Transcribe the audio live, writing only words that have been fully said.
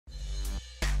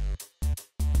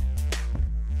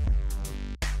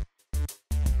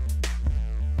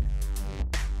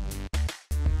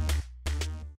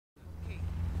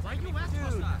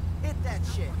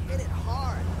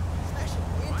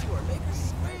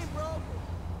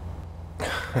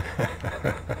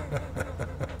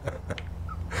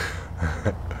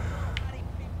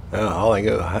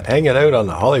Hanging out on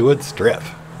the Hollywood Strip.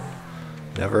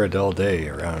 Never a dull day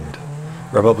around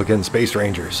Republican Space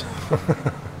Rangers.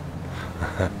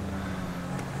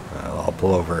 I'll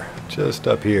pull over just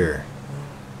up here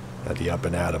at the Up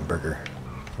and Atom Burger.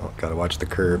 Oh, gotta watch the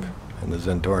curb and the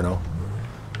Zentorno.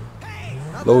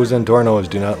 Low Zentornos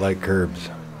do not like curbs.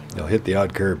 They'll hit the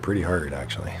odd curb pretty hard,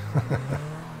 actually.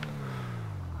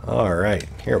 Alright,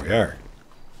 here we are.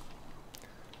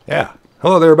 Yeah.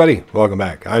 Hello there, everybody. Welcome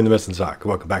back. I'm the Missing Sock.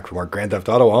 Welcome back for more Grand Theft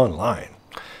Auto Online.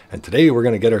 And today we're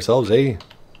going to get ourselves a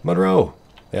Monroe.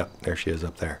 Yeah, there she is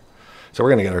up there. So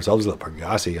we're going to get ourselves the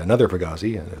Pegassi, another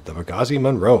Pegassi, the Pegassi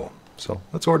Monroe. So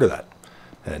let's order that.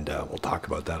 And we'll talk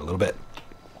about that a little bit.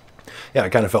 Yeah, I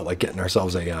kind of felt like getting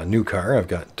ourselves a new car. I've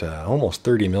got almost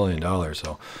 $30 million,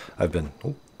 so I've been...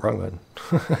 Oh, wrong button.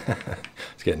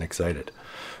 It's getting excited.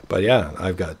 But yeah,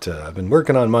 I've been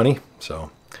working on money, so...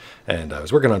 And I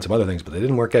was working on some other things, but they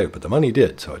didn't work out. But the money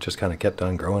did, so it just kind of kept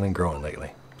on growing and growing lately.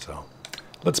 So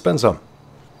let's spend some.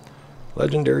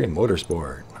 Legendary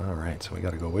Motorsport. All right, so we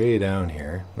got to go way down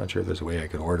here. Not sure if there's a way I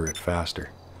could order it faster.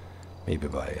 Maybe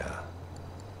by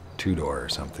two-door or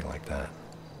something like that.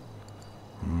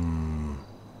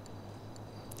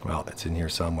 Well, it's in here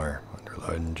somewhere under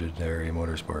Legendary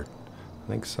Motorsport. I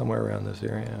think somewhere around this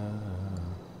area.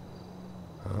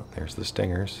 Oh, there's the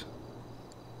stingers.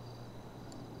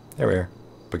 There we are.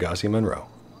 Pegassi Monroe.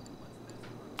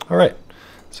 Alright,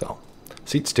 so,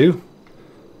 seats 2,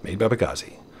 made by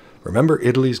Pegassi. Remember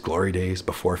Italy's glory days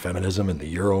before feminism and the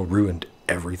euro ruined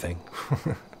everything?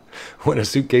 When a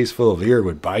suitcase full of beer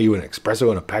would buy you an espresso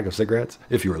and a pack of cigarettes,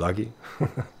 if you were lucky.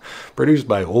 Produced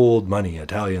by old money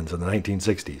Italians in the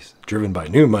 1960s, driven by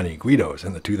new money Guidos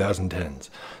in the 2010s,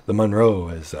 the Monroe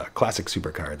is a classic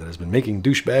supercar that has been making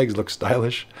douchebags look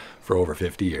stylish for over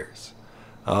 50 years.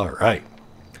 Alright.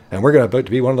 And we're about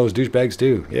to be one of those douchebags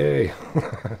too. Yay.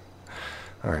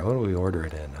 Alright, what do we order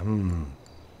it in?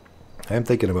 I'm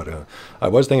thinking about I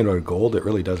was thinking about gold. It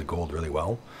really does a gold really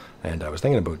well. And I was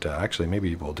thinking about actually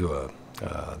maybe we'll do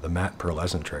the matte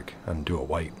pearlescent trick and do a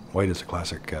white. White is a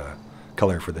classic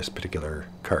color for this particular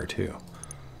car too.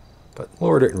 But we'll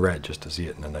order it in red just to see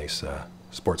it in a nice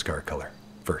sports car color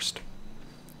first.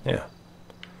 Yeah.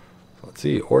 So let's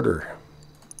see. Order.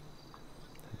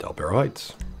 Del Perro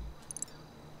Heights.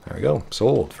 There we go.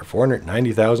 Sold for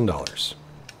 $490,000.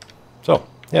 So,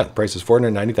 yeah, the price is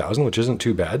 $490,000, which isn't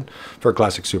too bad for a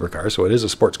classic supercar. So it is a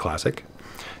sports classic.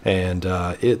 And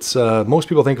it's most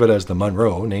people think of it as the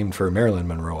Monroe, named for Marilyn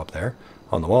Monroe up there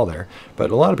on the wall there.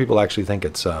 But a lot of people actually think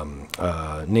it's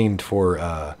named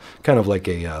for kind of like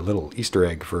a little Easter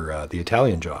egg for the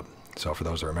Italian Job. So for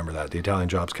those that remember that, the Italian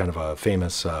Job's kind of a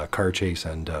famous car chase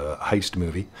and heist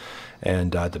movie.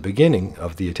 And at the beginning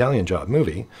of the Italian Job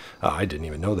movie, I didn't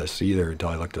even know this either until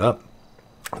I looked it up,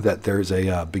 that there's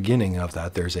a beginning of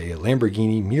that, there's a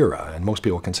Lamborghini Miura. And most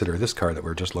people consider this car that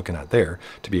we're just looking at there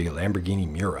to be a Lamborghini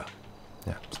Miura.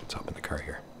 Yeah, so let's hop in the car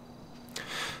here.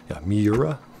 Yeah,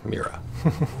 Miura.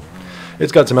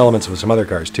 It's got some elements with some other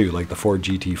cars too, like the Ford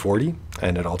GT40,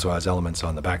 and it also has elements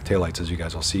on the back taillights, as you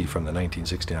guys will see from the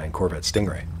 1969 Corvette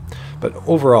Stingray. But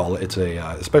overall, it's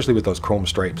especially with those chrome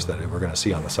stripes that we're going to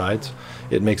see on the sides,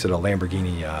 it makes it a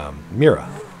Lamborghini Miura.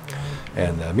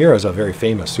 And the Miura is a very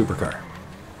famous supercar.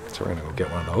 So we're going to go get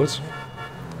one of those.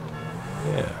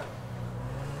 Yeah.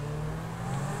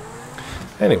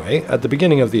 Anyway, at the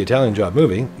beginning of the Italian Job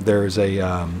movie, there's a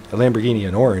Lamborghini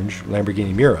in orange,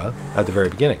 Lamborghini Miura, at the very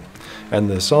beginning. And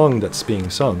the song that's being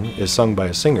sung is sung by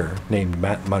a singer named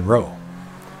Matt Monroe.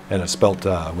 And it's spelt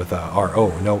with a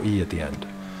R-O, no E at the end.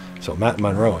 So Matt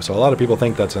Monroe. So a lot of people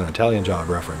think that's an Italian Job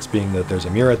reference, being that there's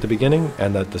a Miura at the beginning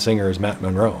and that the singer is Matt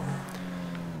Monroe.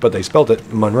 But they spelt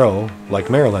it Monroe like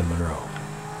Marilyn Monroe.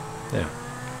 Yeah.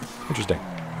 Interesting.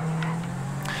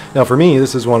 Now for me,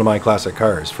 this is one of my classic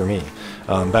cars for me.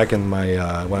 Back in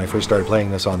my when I first started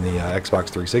playing this on the Xbox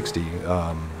 360,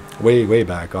 way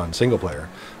back on single player,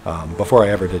 before I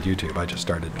ever did YouTube, I just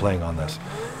started playing on this,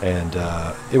 and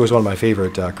it was one of my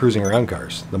favorite cruising around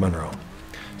cars, the Monroe.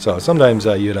 So sometimes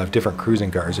you'd have different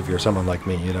cruising cars. If you're someone like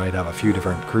me, you know, you'd have a few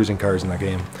different cruising cars in the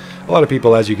game. A lot of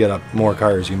people, as you get up more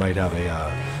cars, you might have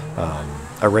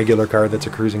a regular car that's a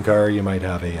cruising car. You might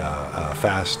have a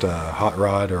fast hot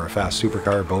rod or a fast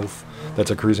supercar, both. That's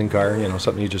a cruising car, you know,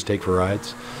 something you just take for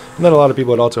rides. And then a lot of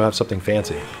people would also have something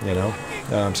fancy, you know,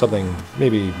 something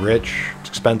maybe rich,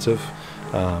 expensive,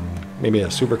 maybe a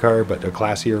supercar, but a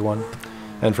classier one.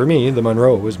 And for me, the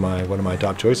Monroe was one of my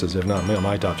top choices, if not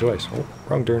my top choice. Oh,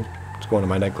 wrong turn. Let's go into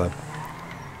my nightclub.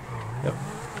 Yep.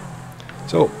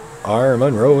 So, our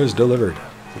Monroe is delivered.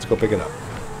 Let's go pick it up.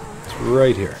 It's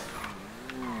right here.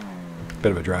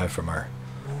 Bit of a drive from our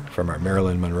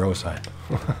Marilyn Monroe sign.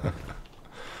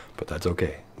 But that's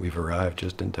okay. We've arrived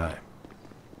just in time.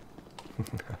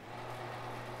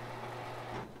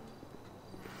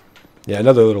 Yeah,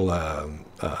 another little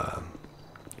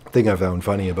thing I found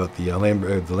funny about the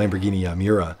Lamborghini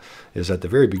Miura is at the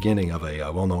very beginning of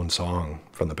a well-known song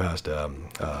from the past,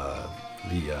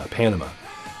 Panama.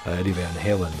 Eddie Van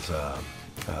Halen's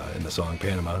in the song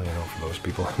Panama, you know, for those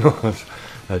people who know it's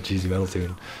a cheesy metal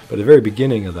tune. But at the very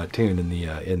beginning of that tune, in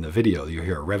the video, you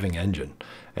hear a revving engine.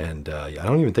 And I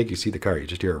don't even think you see the car. You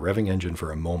just hear a revving engine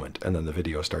for a moment, and then the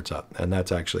video starts up. And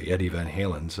that's actually Eddie Van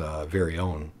Halen's very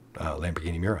own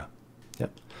Lamborghini Miura.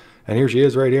 Yep. And here she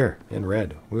is right here in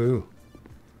red. Woo!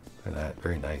 Look at that.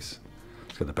 Very nice.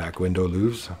 It's got the back window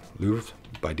louvre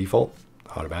by default.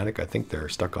 Automatic. I think they're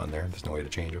stuck on there. There's no way to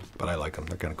change them. But I like them.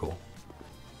 They're kind of cool.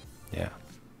 Yeah.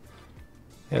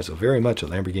 Yeah, so very much a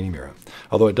Lamborghini Miura.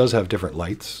 Although it does have different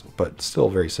lights, but still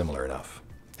very similar enough.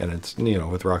 And it's, you know,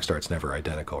 with Rockstar, it's never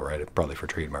identical, right? Probably for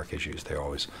trademark issues, they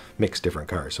always mix different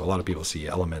cars. So a lot of people see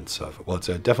elements of, well, it's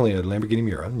definitely a Lamborghini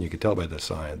Miura, and you can tell by the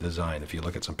design if you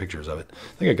look at some pictures of it.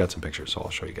 I think I got some pictures, so I'll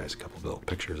show you guys a couple of little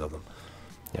pictures of them.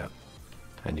 Yeah.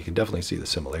 And you can definitely see the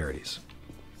similarities.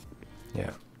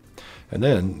 Yeah. And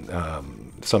then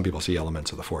some people see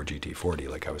elements of the Ford GT40,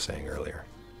 like I was saying earlier,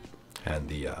 and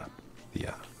the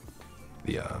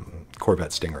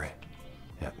Corvette Stingray.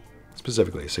 Yeah.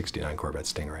 Specifically a 69 Corvette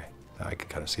Stingray. I can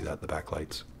kind of see that in the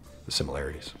backlights, the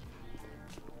similarities.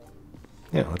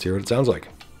 Yeah, let's hear what it sounds like.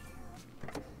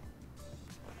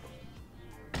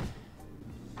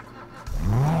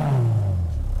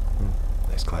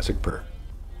 Nice classic purr.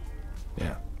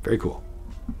 Yeah, very cool.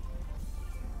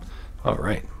 All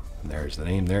right, and there's the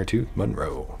name there too,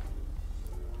 Monroe.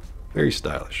 Very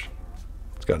stylish.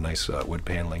 It's got a nice wood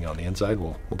paneling on the inside.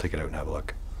 We'll take it out and have a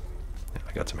look. Yeah,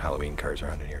 I got some Halloween cars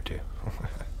around in here too.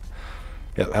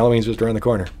 Yeah, Halloween's just around the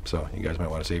corner, so you guys might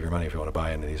want to save your money if you want to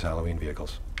buy into these Halloween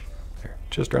vehicles. There,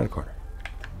 just around the corner.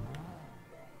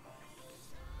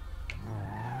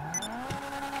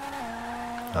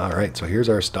 All right, so here's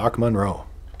our stock Monroe.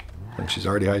 And she's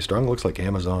already high-strung. Looks like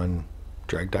Amazon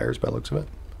drag tires by the looks of it.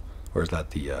 Or is that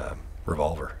the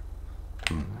Revolver?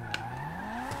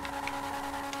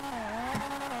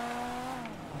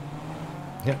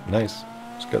 Yeah, nice.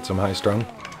 It's got some high-strung,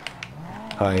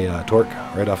 high torque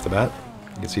right off the bat.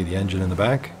 You can see the engine in the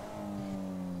back.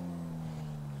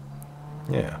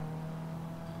 Yeah.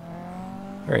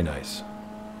 Very nice.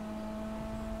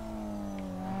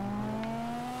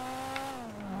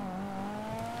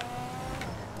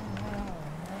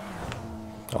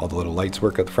 All the little lights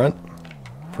work at the front,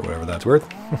 for whatever that's worth.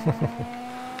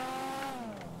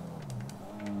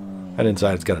 And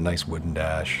inside it's got a nice wooden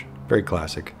dash. Very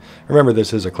classic. Remember,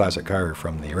 this is a classic car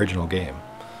from the original game.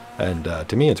 And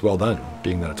to me, it's well done,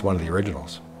 being that it's one of the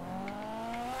originals.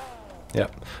 Yeah,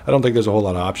 I don't think there's a whole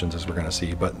lot of options, as we're going to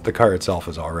see, but the car itself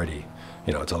is already,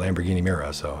 you know, it's a Lamborghini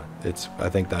Miura, so I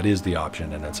think that is the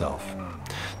option in itself.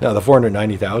 Now, the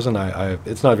 $490,000,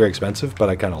 it's not very expensive, but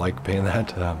I kind of like paying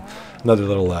that. Another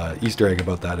little Easter egg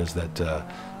about that is that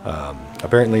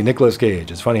apparently Nicolas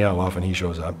Cage, it's funny how often he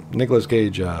shows up. Nicolas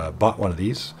Cage bought one of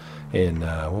these in,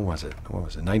 what was it,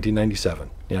 1997.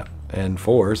 Yeah, and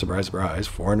for, surprise, surprise,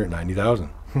 $490,000.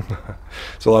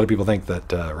 So a lot of people think that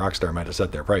Rockstar might have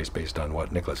set their price based on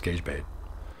what Nicolas Cage paid.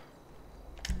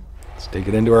 Let's take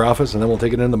it into our office, and then we'll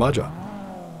take it into the mod shop.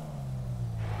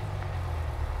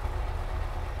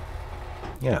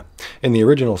 Yeah, in the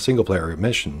original single-player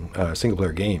mission,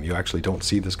 single-player game, you actually don't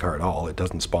see this car at all. It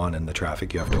doesn't spawn in the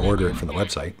traffic. You have to order it from the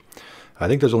website. I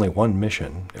think there's only one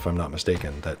mission, if I'm not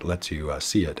mistaken, that lets you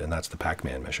see it, and that's the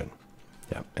Pac-Man mission.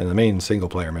 Yeah, in the main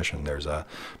single-player mission, there's a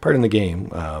part in the game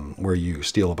where you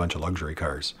steal a bunch of luxury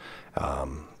cars.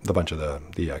 The bunch of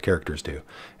the characters do.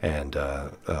 And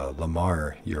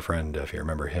Lamar, your friend, if you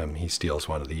remember him, he steals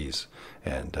one of these,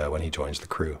 and when he joins the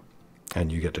crew. And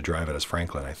you get to drive it as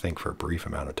Franklin, I think, for a brief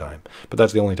amount of time. But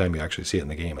that's the only time you actually see it in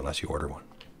the game, unless you order one.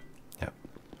 Yeah.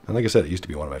 And like I said, it used to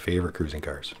be one of my favorite cruising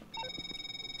cars.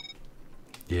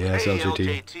 Yes, hey,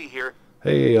 LJT. LJT here.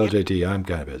 Hey, LJT, I'm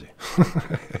kind of busy.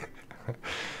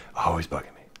 Always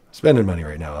bugging me. Spending money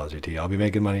right now, LJT. I'll be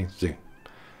making money soon.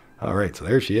 All right, so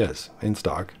there she is, in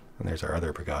stock. And there's our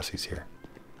other Pegassis here.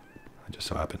 I just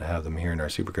so happen to have them here in our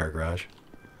supercar garage.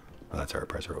 Well, that's our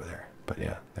Oppressor over there. But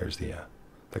yeah, there's the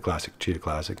classic Cheetah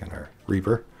Classic and our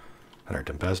Reaper and our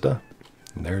Tempesta.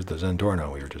 And there's the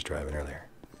Zentorno we were just driving earlier,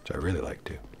 which I really like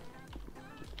too.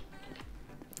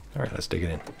 All right, let's dig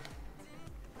it in.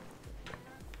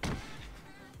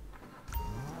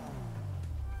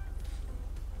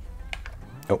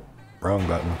 Oh, wrong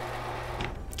button.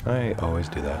 I always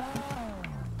do that.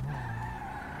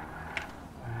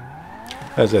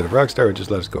 As I said, if Rockstar would just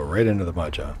let us go right into the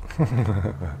mud job,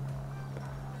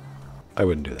 I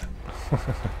wouldn't do that.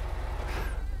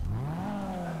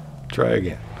 Try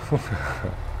again.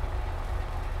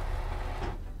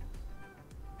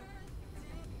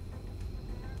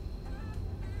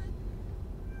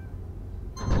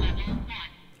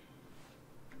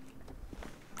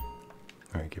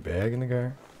 Alright, get back in the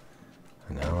car.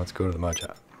 And now let's go to the mud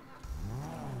shop.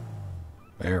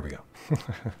 There we go.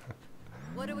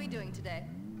 What are we doing today?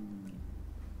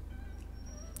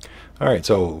 Alright,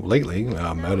 so lately,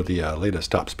 out of the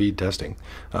latest top speed testing,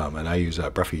 and I use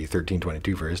Bruffy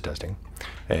 1322 for his testing,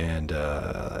 and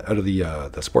out of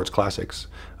the Sports Classics,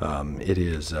 it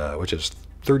is, which is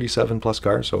 37 plus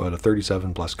cars, so out of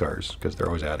 37 plus cars, because they're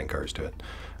always adding cars to it,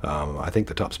 I think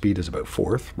the top speed is about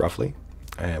 4th, roughly,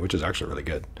 which is actually really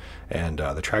good. And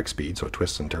the track speed, so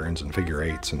twists and turns and figure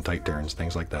eights and tight turns,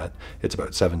 things like that, it's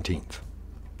about 17th.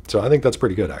 So I think that's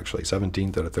pretty good, actually.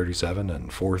 17th out of 37 and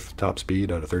 4th top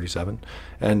speed out of 37.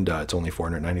 And it's only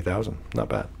 490,000. Not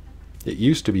bad. It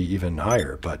used to be even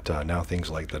higher, but now things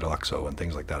like the Deluxo and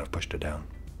things like that have pushed it down.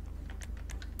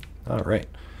 All right.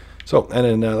 So,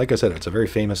 and then, like I said, it's a very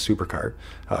famous supercar.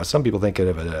 Some people think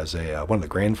of it as one of the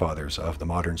grandfathers of the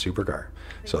modern supercar.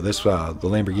 So this, the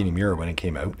Lamborghini Miura, when it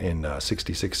came out in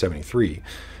 66, 73,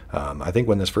 I think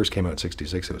when this first came out in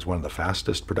 66, it was one of the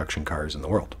fastest production cars in the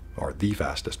world, or the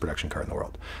fastest production car in the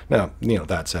world. Now, you know,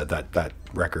 that said, that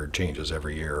record changes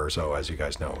every year or so, as you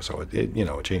guys know. So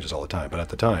it changes all the time. But at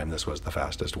the time, this was the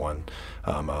fastest one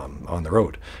on the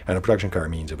road. And a production car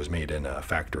means it was made in a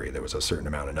factory. There was a certain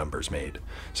amount of numbers made.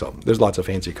 So there's lots of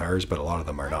fancy cars, but a lot of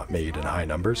them are not made in high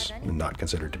numbers and not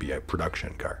considered to be a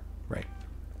production car, right?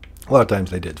 A lot of times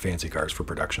they did fancy cars for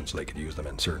production so they could use them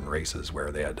in certain races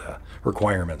where they had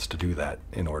requirements to do that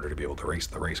in order to be able to race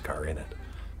the race car in it.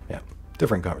 Yeah,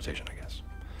 different conversation, I guess.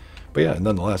 But yeah,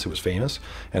 nonetheless, it was famous,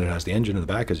 and it has the engine in the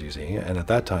back, as you see, and at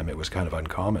that time it was kind of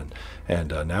uncommon.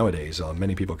 And nowadays,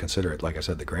 many people consider it, like I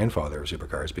said, the grandfather of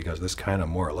supercars, because this kind of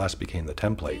more or less became the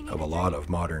template of a lot of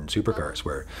modern supercars,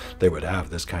 where they would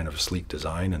have this kind of sleek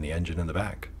design and the engine in the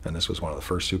back. And this was one of the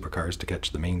first supercars to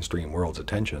catch the mainstream world's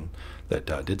attention that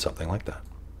did something like that.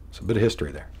 So a bit of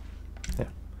history there. Yeah.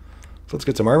 So let's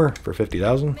get some armor for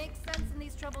 50,000. Makes sense in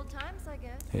these troubled times, I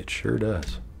guess. It sure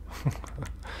does.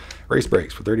 Race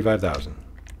brakes for 35,000.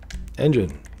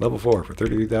 Engine, level 4 for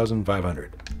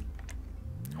 33,500.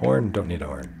 Horn, don't need a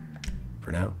horn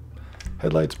for now.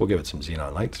 Headlights, we'll give it some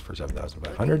xenon lights for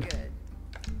 7,500.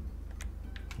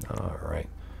 All right.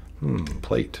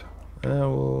 Plate.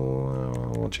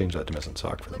 We'll change that to missing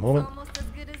sock for the moment. Almost as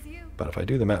good as you. But if I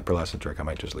do the matte pearlescent trick, I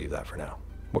might just leave that for now.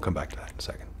 We'll come back to that in a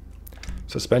second.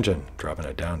 Suspension, dropping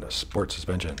it down to sport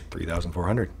suspension,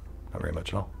 3,400. Not very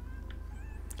much at all.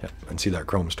 Yeah, and see that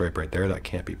chrome stripe right there? That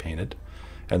can't be painted.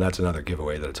 And that's another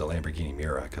giveaway that it's a Lamborghini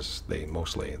Miura, because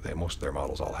most of their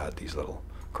models all had these little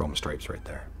chrome stripes right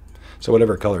there. So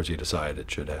whatever colors you decide,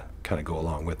 it should kind of go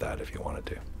along with that if you wanted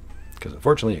to. Because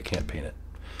unfortunately, you can't paint it.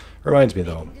 Reminds me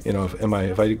though, you know,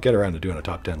 if I get around to doing a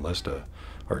top 10 list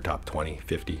or top 20,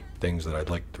 50 things that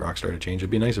I'd like Rockstar to change, it'd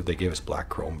be nice if they gave us black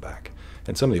chrome back.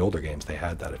 And some of the older games, they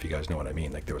had that, if you guys know what I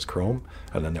mean. Like there was chrome,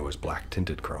 and then there was black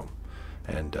tinted chrome.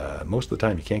 And most of the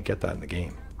time, you can't get that in the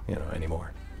game, you know,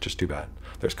 anymore. Just too bad.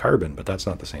 There's carbon, but that's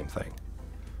not the same thing.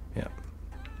 Yeah.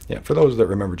 Yeah, for those that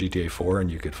remember GTA 4,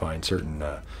 and you could find certain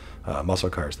muscle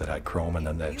cars that had chrome, and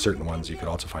then certain ones you could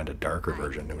also find a darker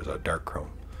version. It was a dark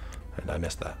chrome, and I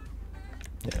missed that.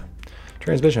 Yeah.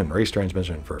 Transmission, race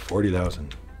transmission for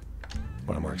 40,000. One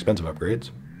of the more expensive upgrades.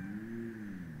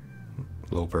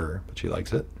 Low purr, but she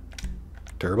likes it.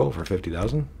 Turbo for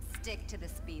 50,000. Stick to the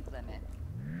speed limit.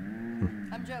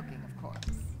 I'm joking, of course.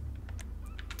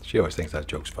 She always thinks that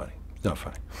joke's funny. It's not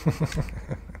funny.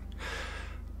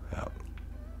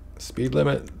 Speed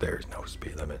limit? There's no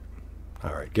speed limit.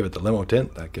 All right, give it the limo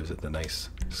tint. That gives it the nice,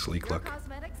 sleek Your look.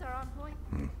 cosmetics are on point.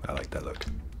 I like that look.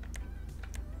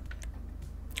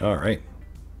 All right.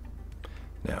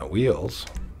 Now, wheels.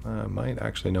 I might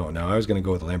actually know. Now, I was going to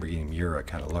go with the Lamborghini Miura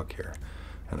kind of look here.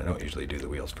 And I don't usually do the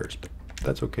wheels first, but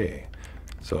that's okay.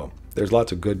 So, there's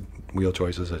lots of good wheel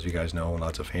choices, as you guys know, and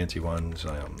lots of fancy ones.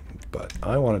 But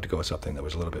I wanted to go with something that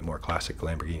was a little bit more classic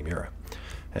Lamborghini Miura.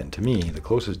 And to me, the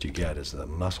closest you get is the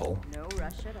muscle. No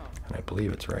rush at all. And I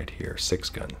believe it's right here,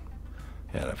 6-gun.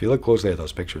 And if you look closely at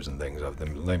those pictures and things of the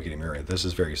Lamborghini Miura, this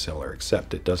is very similar,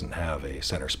 except it doesn't have a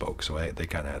center spoke. So they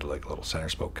kind of had like a little center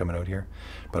spoke coming out here.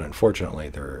 But unfortunately,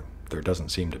 there doesn't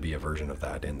seem to be a version of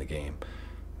that in the game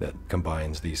that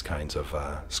combines these kinds of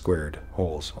squared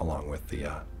holes along with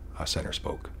the center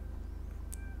spoke.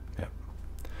 Yeah.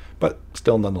 But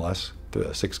still, nonetheless, the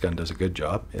 6-gun does a good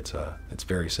job. It's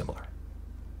very similar.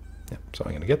 Yeah, so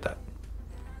I'm going to get that.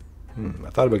 I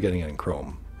thought about getting it in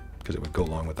chrome, because it would go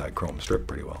along with that chrome strip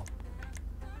pretty well.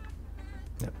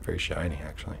 Yeah, very shiny,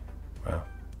 actually. Wow.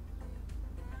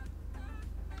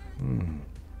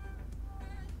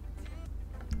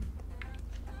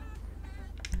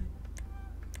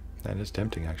 That is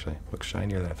tempting, actually. Looks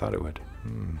shinier than I thought it would.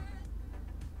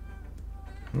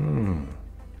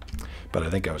 But I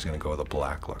think I was going to go with a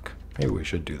black look. Maybe we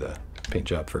should do the paint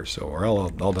job first. So we're all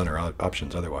done our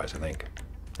options otherwise, I think.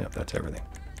 Yep, that's everything.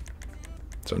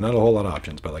 So not a whole lot of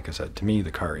options, but like I said, to me,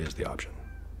 the car is the option.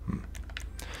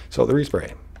 So the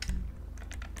respray.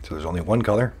 So there's only one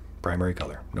color, primary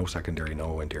color. No secondary,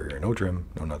 no interior, no trim,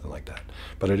 no nothing like that.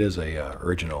 But it is a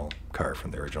original car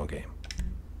from the original game.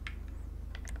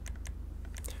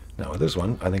 Now with this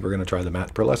one, I think we're going to try the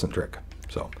matte pearlescent trick.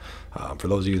 So for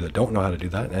those of you that don't know how to do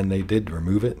that, and they did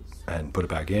remove it and put it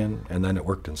back in, and then it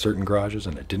worked in certain garages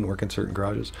and it didn't work in certain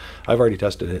garages. I've already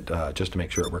tested it just to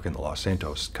make sure it worked in the Los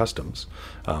Santos Customs,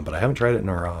 but I haven't tried it in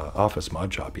our office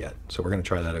mod shop yet. So we're going to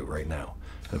try that out right now.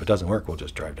 And if it doesn't work, we'll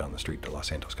just drive down the street to Los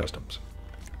Santos Customs.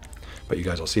 But you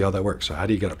guys will see how that works. So how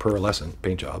do you get a pearlescent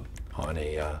paint job on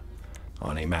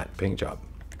a matte paint job?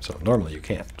 So normally you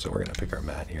can't. So we're going to pick our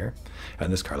matte here.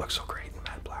 And this car looks so great in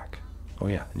matte black. Oh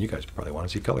yeah, and you guys probably want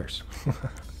to see colors.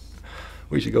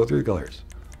 We should go through the colors.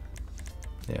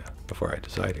 Yeah, before I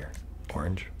decide here.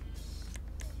 Orange.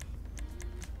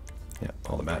 Yeah,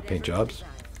 all the matte paint jobs.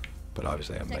 But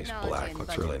obviously I have nice black.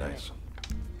 Looks really nice.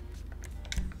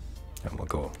 And we'll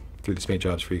go through these paint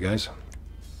jobs for you guys.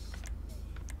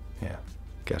 Yeah,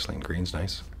 gasoline green's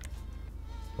nice.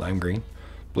 Lime green.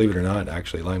 Believe it or not,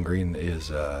 actually, lime green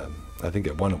is, I think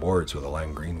it won awards with a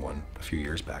lime green one a few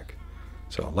years back.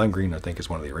 So lime green, I think, is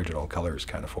one of the original colors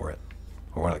kind of for it.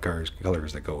 Or one of the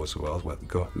colors that goes well with,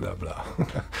 blah,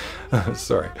 blah.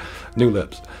 Sorry, new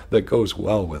lips. That goes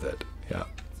well with it, yeah.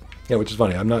 Yeah, which is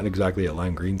funny. I'm not exactly a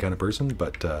lime green kind of person,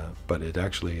 but it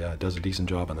actually does a decent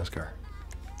job on this car.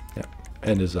 Yeah,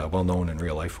 and is well known in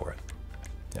real life for it.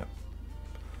 Yeah.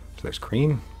 So there's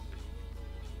cream.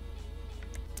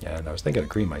 Yeah, and I was thinking a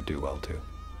cream might do well too.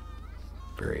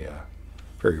 Very,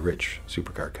 very rich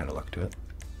supercar kind of look to it.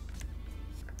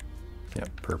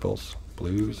 Yep, purples,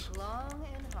 blues,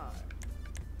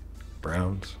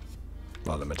 browns. A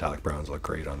lot of the metallic browns look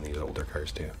great on these older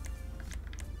cars too.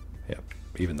 Yep,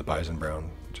 even the bison brown,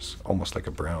 just almost like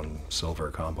a brown silver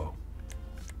combo.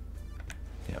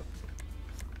 Yep.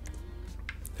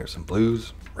 There's some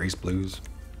blues, race blues.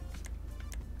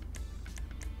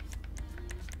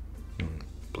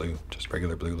 Blue, just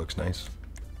regular blue looks nice.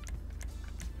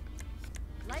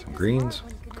 Some greens,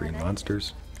 green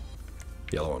monsters.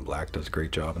 Yellow and black does a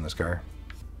great job in this car.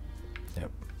 Yep.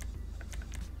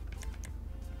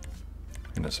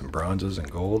 And there's some bronzes and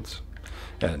golds.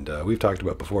 And we've talked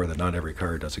about before that not every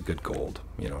car does a good gold.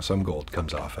 You know, some gold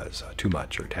comes off as too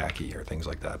much or tacky or things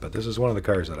like that. But this is one of the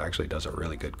cars that actually does a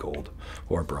really good gold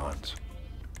or bronze.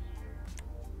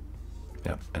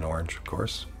 Yep, and orange, of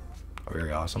course.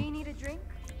 Very awesome. Do you need a drink?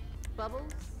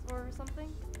 Bubbles or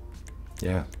something?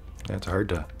 Yeah, it's hard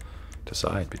to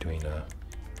decide between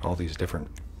all these different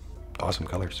awesome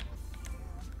colors.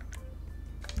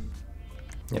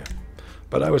 Yeah,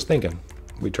 but I was thinking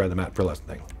we'd try the matte pearlescent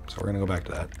thing, so we're going to go back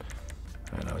to that.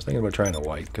 And I was thinking about trying a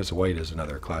white, because the white is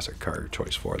another classic car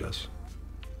choice for this.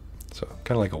 So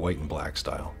kind of like a white and black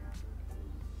style.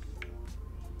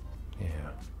 Yeah.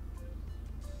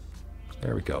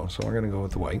 There we go, so we're going to go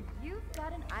with the white. You've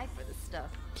got an eye for this stuff.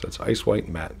 So it's ice white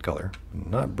matte color,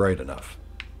 not bright enough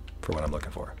for what I'm looking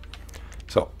for.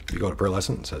 So you go to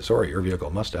pearlescent and says, sorry, your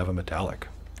vehicle must have a metallic.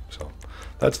 So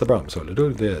that's the problem. So to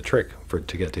do the trick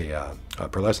to get a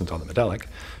pearlescent on the metallic,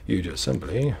 you just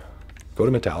simply go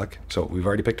to metallic. So we've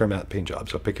already picked our matte paint job.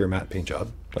 So pick your matte paint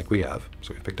job like we have.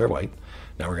 So we've picked our white.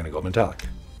 Now we're going to go metallic.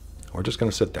 We're just going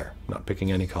to sit there, not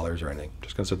picking any colors or anything.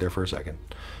 Just going to sit there for a second.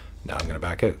 Now I'm going to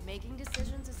back out. Making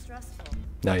decisions is stressful.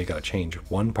 Now you got to change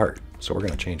one part. So we're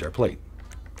going to change our plate.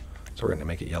 So we're going to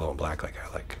make it yellow and black like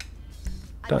I like.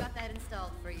 Done. I've got that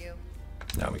installed for you.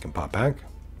 Now we can pop back.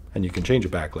 And you can change it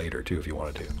back later too if you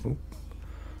wanted to. Ooh.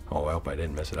 Oh, I hope I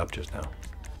didn't mess it up just now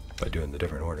by doing the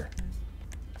different order.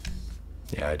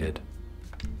 Yeah, I did.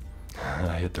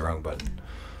 I hit the wrong button.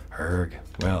 Erg.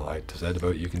 Well, I said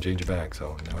about you can change it back,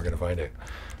 so now we're going to find out.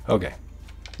 Okay.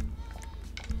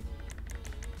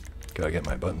 Gotta get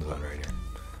my buttons on right here.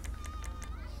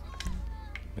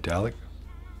 Metallic.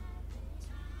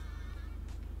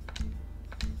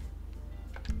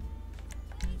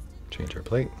 Change our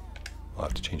plate. We'll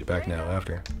have to change it back now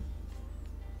after.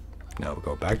 Now we'll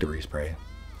go back to respray.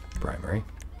 Primary.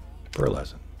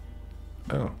 Pearlescent.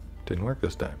 Oh, didn't work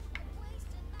this time.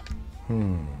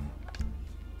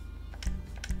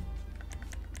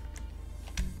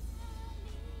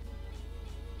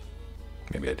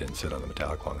 Maybe I didn't sit on the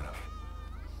metallic long enough.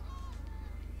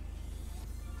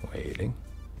 Waiting.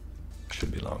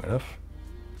 Should be long enough.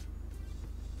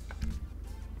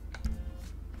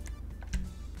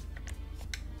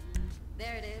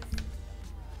 There it is.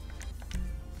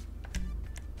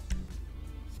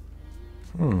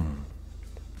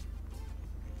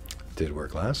 Did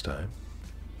work last time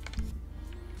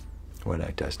when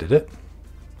I tested it.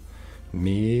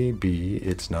 Maybe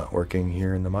it's not working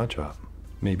here in the mod shop.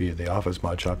 Maybe the office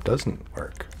mod shop doesn't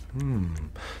work.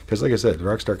 Because like I said,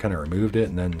 Rockstar kind of removed it,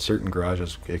 and then certain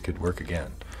garages it could work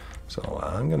again. So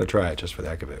I'm going to try it just for the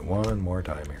heck of it one more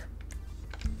time here.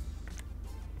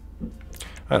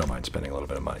 I don't mind spending a little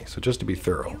bit of money. So just to be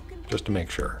thorough, just to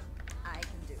make sure, I can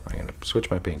do it. I'm going to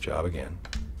switch my paint job again.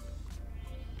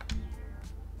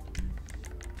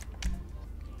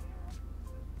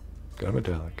 Go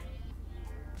metallic.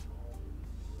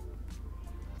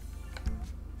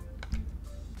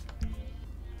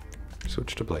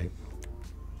 Switch to plate.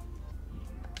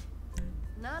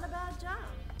 Not a bad job.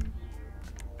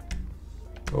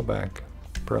 Go back.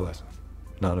 Pearlescent.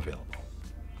 Not available.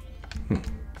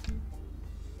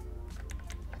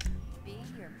 Be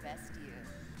your best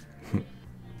you.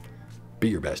 Be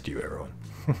your best you, everyone.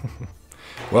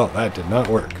 Well, that did not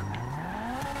work.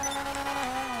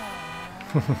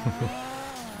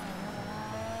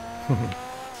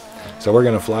 So we're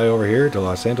going to fly over here to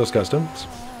Los Santos Customs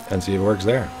and see if it works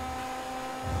there.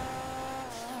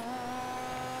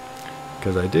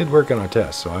 Because I did work on a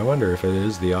test, so I wonder if it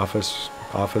is the office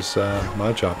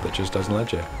mod shop that just doesn't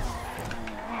let you.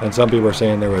 And some people are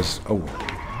saying there was,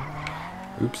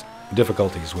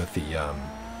 difficulties with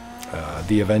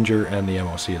the Avenger and the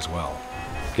MOC as well,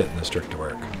 getting this trick to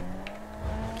work.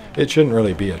 It shouldn't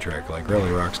really be a trick. Like, really,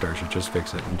 Rockstar should just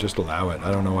fix it and just allow it.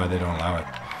 I don't know why they don't allow it.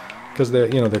 Because there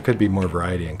could be more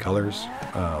variety in colors.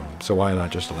 So why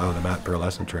not just allow the matte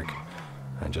pearlescent trick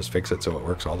and just fix it so it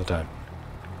works all the time?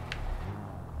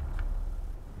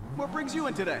 What brings you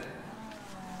in today?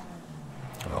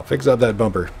 I'll fix up that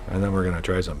bumper, and then we're going to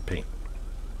try some paint.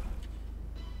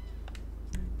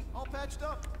 All patched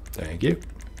up. Thank you.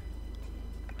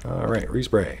 All right,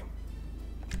 respray.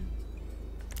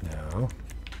 Now,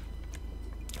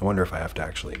 I wonder if I have to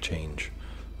actually change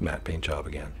matte paint job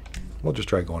again. We'll just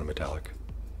try going metallic.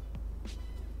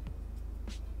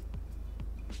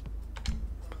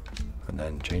 And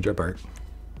then change our part.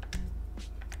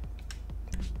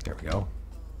 There we go.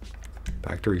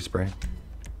 Back to respray.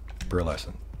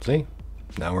 Pearlescent. See?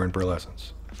 Now we're in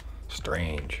pearlescence.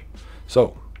 Strange.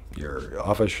 So, your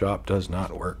office shop does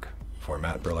not work for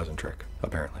matte pearlescent trick,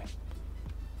 apparently.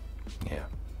 Yeah.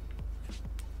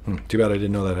 Too bad I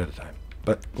didn't know that ahead of time.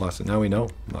 But now we know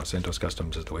Los Santos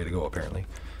Customs is the way to go, apparently,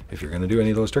 if you're going to do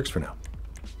any of those tricks for now.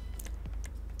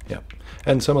 Yep.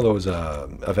 And some of those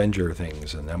Avenger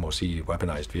things and MOC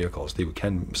weaponized vehicles,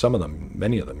 some of them,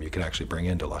 many of them, you can actually bring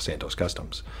into Los Santos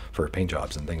Customs for paint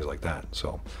jobs and things like that.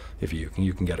 So if you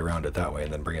can get around it that way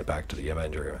and then bring it back to the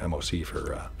Avenger MOC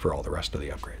for all the rest of the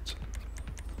upgrades.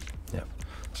 Yep.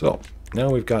 So now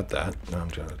we've got that. Now I'm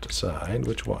going to decide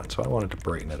which one. So I wanted to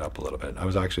brighten it up a little bit. I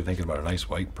was actually thinking about a nice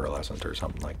white pearlescent or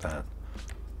something like that.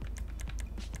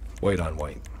 White on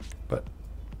white. But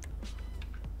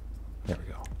there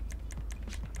we go.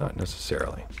 Not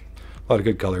necessarily. A lot of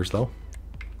good colors though.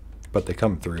 But they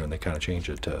come through and they kind of change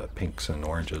it to pinks and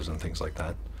oranges and things like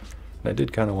that. And I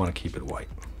did kind of want to keep it white.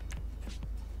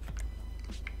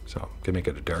 So I can make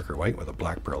it a darker white with a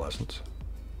black pearlescence.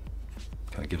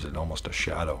 Kind of gives it almost a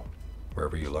shadow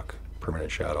wherever you look.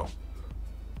 Permanent shadow.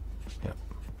 Yep.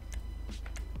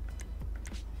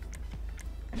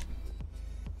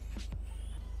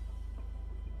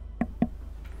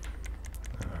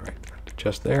 Alright,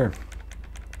 just there.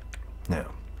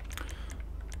 Now,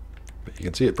 but you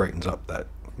can see it brightens up that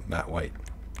matte white.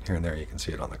 Here and there you can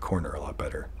see it on the corner a lot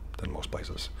better than most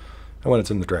places. And when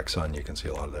it's in the direct sun you can see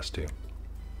a lot of this too.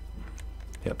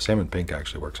 Yep, salmon pink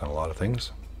actually works on a lot of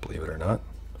things, believe it or not,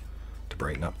 to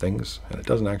brighten up things, and it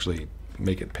doesn't actually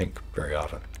make it pink very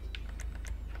often.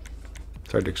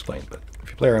 It's hard to explain, but if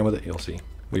you play around with it you'll see.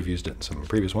 We've used it in some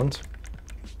previous ones.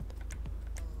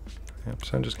 Yep,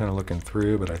 so I'm just kind of looking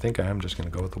through, but I think I am just going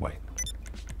to go with the white.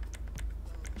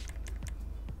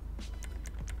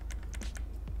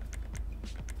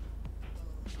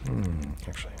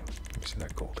 Actually, let me see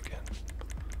that gold again.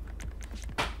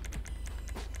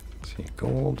 Let's see,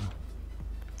 gold.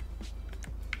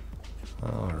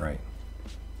 All right.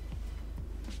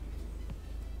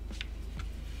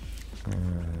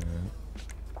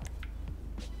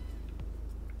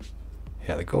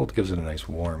 Yeah, the gold gives it a nice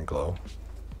warm glow,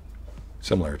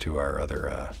 similar to our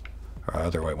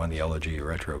other white one, the Elegy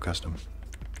Retro Custom.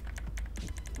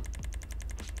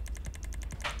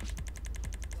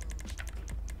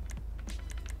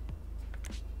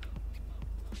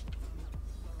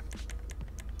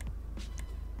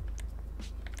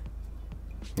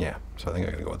 Yeah, so I think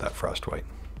I'm going to go with that frost white.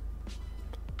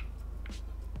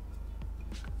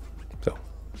 So,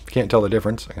 if you can't tell the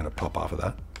difference, I'm going to pop off of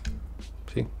that.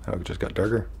 See how it just got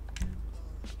darker?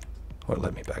 Oh, it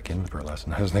let me back in with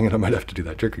Pearlescent. I was thinking I might have to do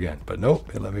that trick again, but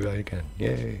nope, it let me back again.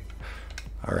 Yay.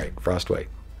 All right, frost white.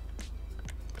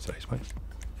 It's ice white.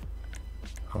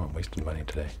 Oh, I'm wasting money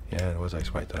today. Yeah, it was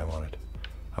ice white that I wanted.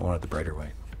 I wanted the brighter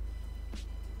white.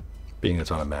 Being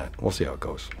it's on a matte, we'll see how it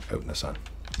goes out in the sun.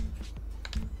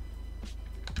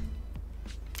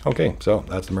 Okay, so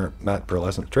that's the matte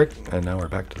pearlescent trick, and now we're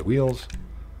back to the wheels,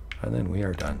 and then we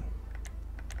are done.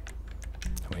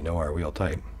 And we know our wheel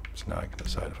type, so now I can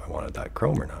decide if I wanted that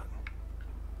chrome or not.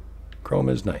 Chrome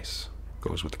is nice,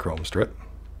 goes with the chrome strip,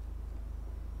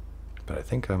 but I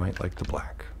think I might like the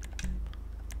black.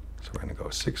 So we're going to go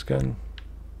 6-gun.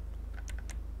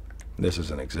 This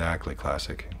isn't exactly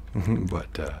classic,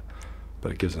 but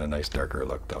it gives it a nice darker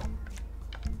look though.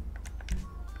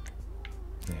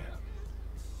 Yeah.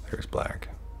 There's black.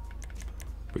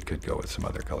 We could go with some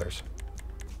other colors.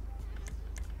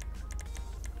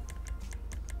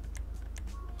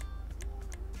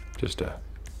 Just to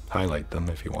highlight them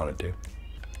if you wanted to.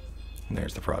 And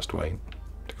there's the frost white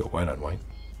to go white on white.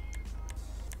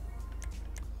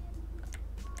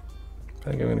 I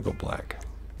think I'm going to go black.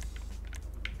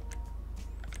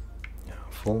 Yeah,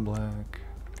 full black.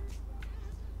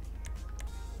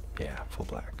 Yeah, full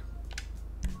black.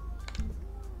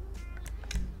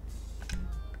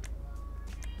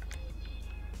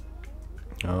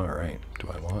 Alright, do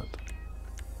I want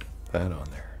that on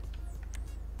there?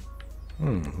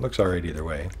 Looks alright either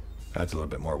way. Adds a little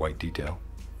bit more white detail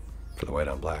for the white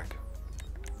on black.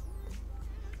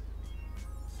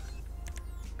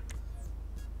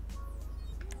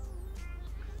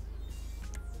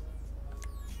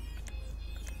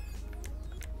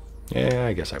 Yeah,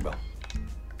 I guess I will.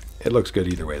 It looks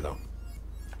good either way though.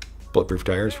 Bulletproof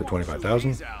tires for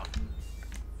 25,000.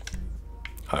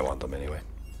 I want them anyway.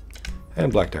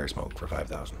 And black tire smoke for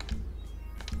 5,000.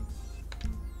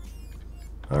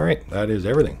 Alright, that is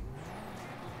everything.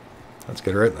 Let's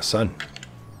get her out in the sun.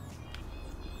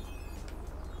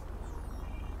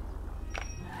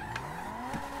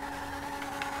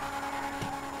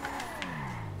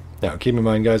 Now, keep in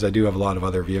mind, guys, I do have a lot of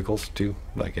other vehicles too,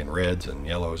 like in reds and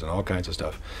yellows and all kinds of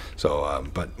stuff. So,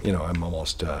 but you know, I'm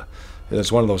almost.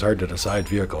 It's one of those hard to decide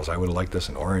vehicles. I would have liked this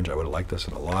in orange. I would have liked this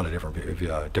in a lot of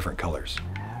different colors.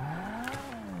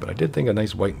 But I did think a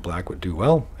nice white and black would do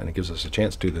well, and it gives us a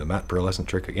chance to do the matte pearlescent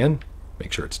trick again.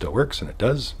 Make sure it still works, and it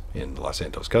does in the Los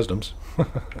Santos Customs. Here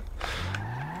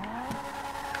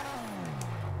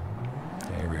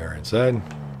we are inside.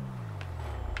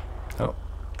 Oh.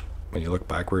 When you look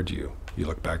backward, you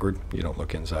look backward. You don't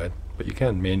look inside, but you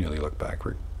can manually look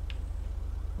backward.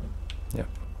 Yeah.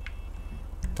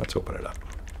 Let's open it up.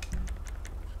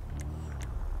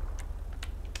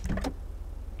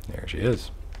 There she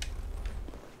is.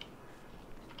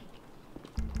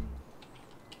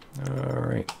 All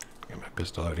right. Get my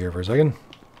pistol out here for a second.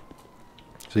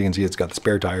 So you can see it's got the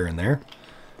spare tire in there.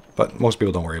 But most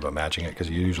people don't worry about matching it because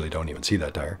you usually don't even see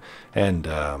that tire. And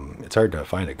it's hard to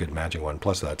find a good matching one.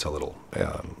 Plus that's a little,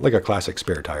 like a classic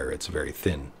spare tire. It's very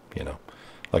thin, you know,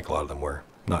 like a lot of them were.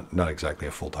 Not exactly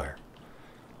a full tire.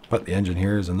 But the engine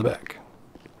here is in the back.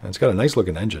 And it's got a nice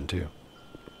looking engine too.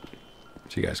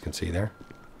 So you guys can see there.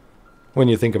 When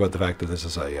you think about the fact that this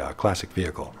is a classic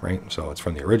vehicle, right? So it's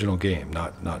from the original game,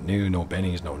 not new, no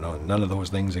bennies, none of those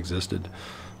things existed.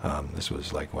 This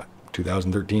was like, what,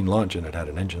 2013 launch, and it had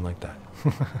an engine like that.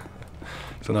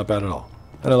 So not bad at all.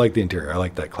 And I like the interior. I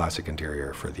like that classic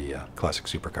interior for the classic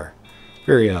supercar.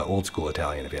 Very old school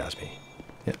Italian, if you ask me.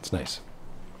 Yeah, it's nice.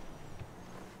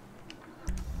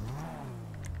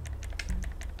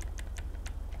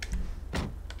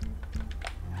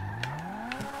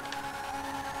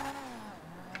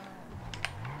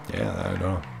 Yeah, I don't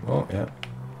know. Oh, yeah.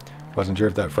 Wasn't sure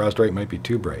if that frost white might be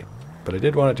too bright, but I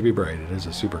did want it to be bright. It is a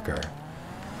supercar.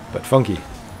 But funky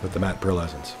with the matte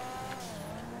pearlescents.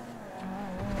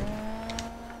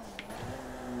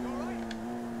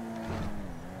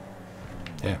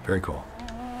 Yeah, very cool.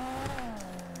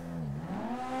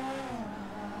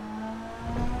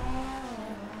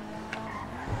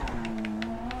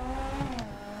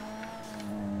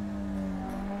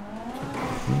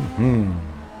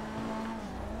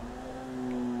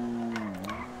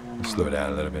 Slow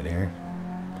down a little bit here.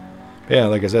 Yeah,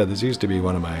 like I said, this used to be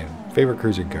one of my favorite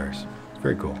cruising cars. It's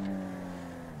very cool.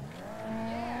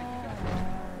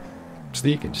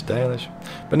 Sleek and stylish.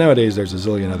 But nowadays there's a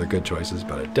zillion other good choices,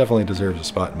 but it definitely deserves a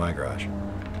spot in my garage.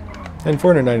 And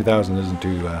 $490,000 isn't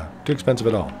too expensive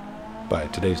at all by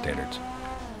today's standards.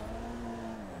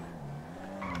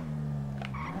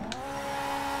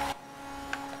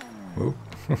 Whoa.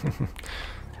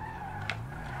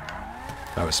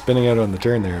 I was spinning out on the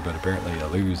turn there, but apparently I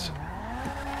lose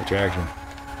the traction.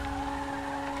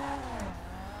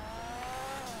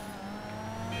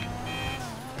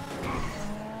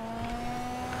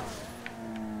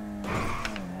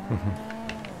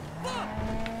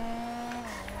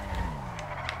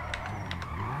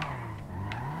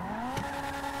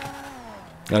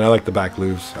 And I like the back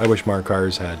loops. I wish more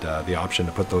cars had the option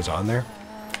to put those on there.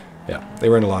 Yeah, they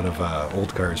were in a lot of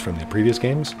old cars from the previous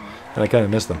games, and I kind of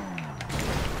miss them.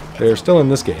 They're still in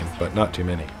this game, but not too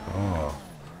many. Oh,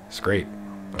 it's great.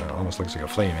 Almost looks like a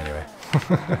flame anyway.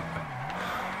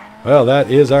 Well,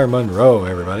 that is our Monroe,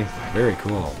 everybody. Very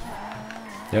cool.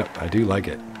 Yep, I do like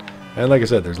it. And like I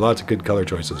said, there's lots of good color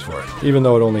choices for it, even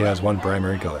though it only has one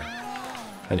primary color.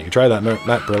 And you can try that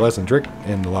matte pearlescent trick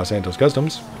in the Los Santos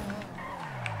Customs.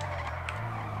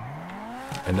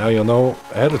 And now you'll know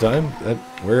ahead of time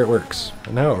where it works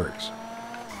and how it works.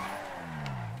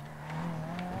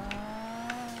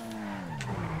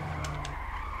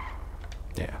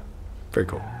 Yeah, very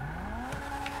cool.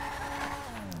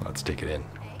 Let's take it in.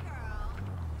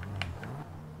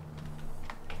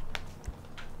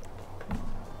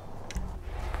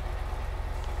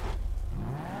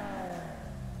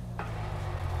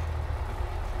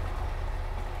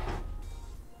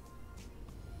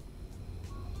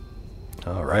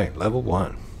 All right, level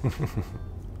 1.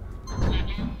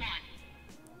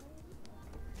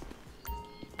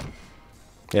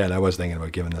 Yeah, and I was thinking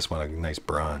about giving this one a nice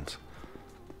bronze,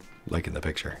 like in the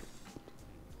picture.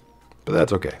 But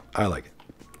that's okay. I like it.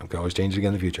 I can always change it again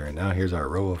in the future. And now here's our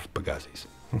row of Pegassis.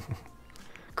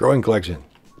 Growing collection.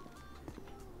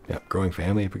 Yep, growing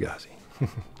family of Pegassi.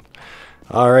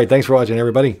 All right, thanks for watching,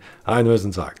 everybody. I'm the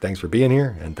Missing Sock. Thanks for being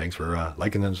here, and thanks for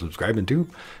liking and subscribing too.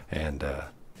 And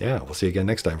yeah, we'll see you again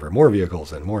next time for more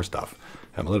vehicles and more stuff.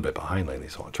 I'm a little bit behind lately,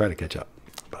 so I'll try to catch up.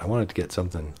 But I wanted to get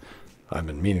something. I've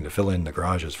been meaning to fill in the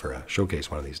garages for a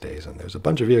showcase one of these days, and there's a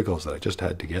bunch of vehicles that I just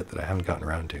had to get that I haven't gotten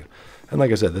around to. And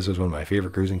like I said, this was one of my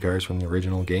favorite cruising cars from the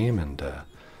original game, and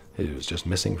it was just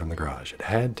missing from the garage. It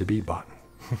had to be bought.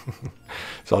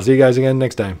 So I'll see you guys again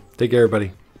next time. Take care,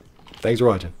 everybody. Thanks for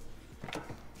watching.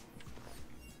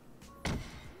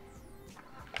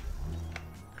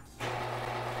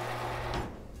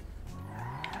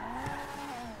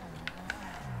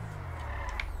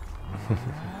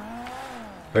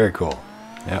 Very cool.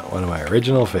 Yeah, one of my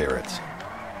original favorites.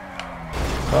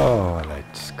 Oh, and I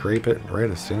scrape it right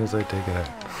as soon as I take it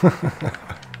out.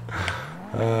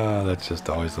 Oh, that's just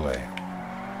always the way.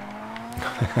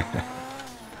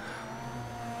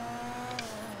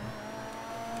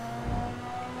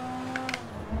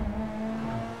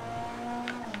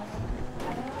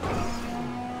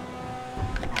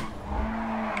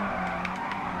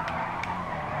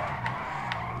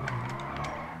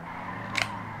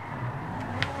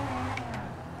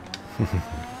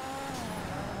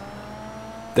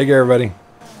 Take care, everybody.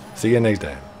 See you next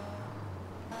time.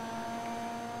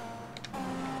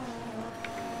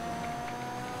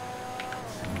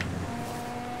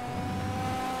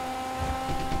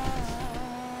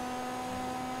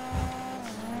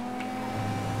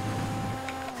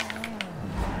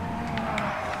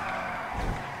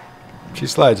 She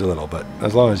slides a little, but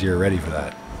as long as you're ready for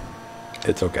that,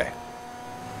 it's okay.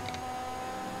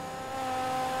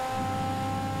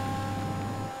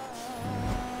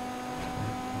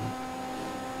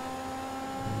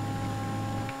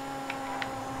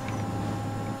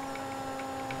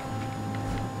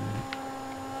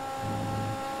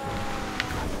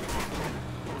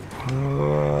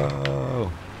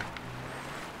 Whoa.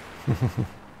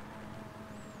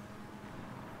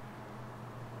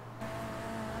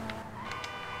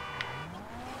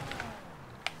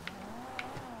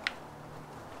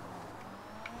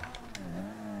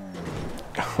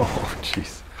 Oh,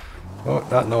 jeez. Oh,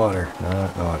 not in the water.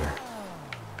 Not in the water.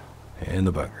 In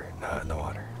the bunker. Not in the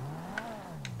water.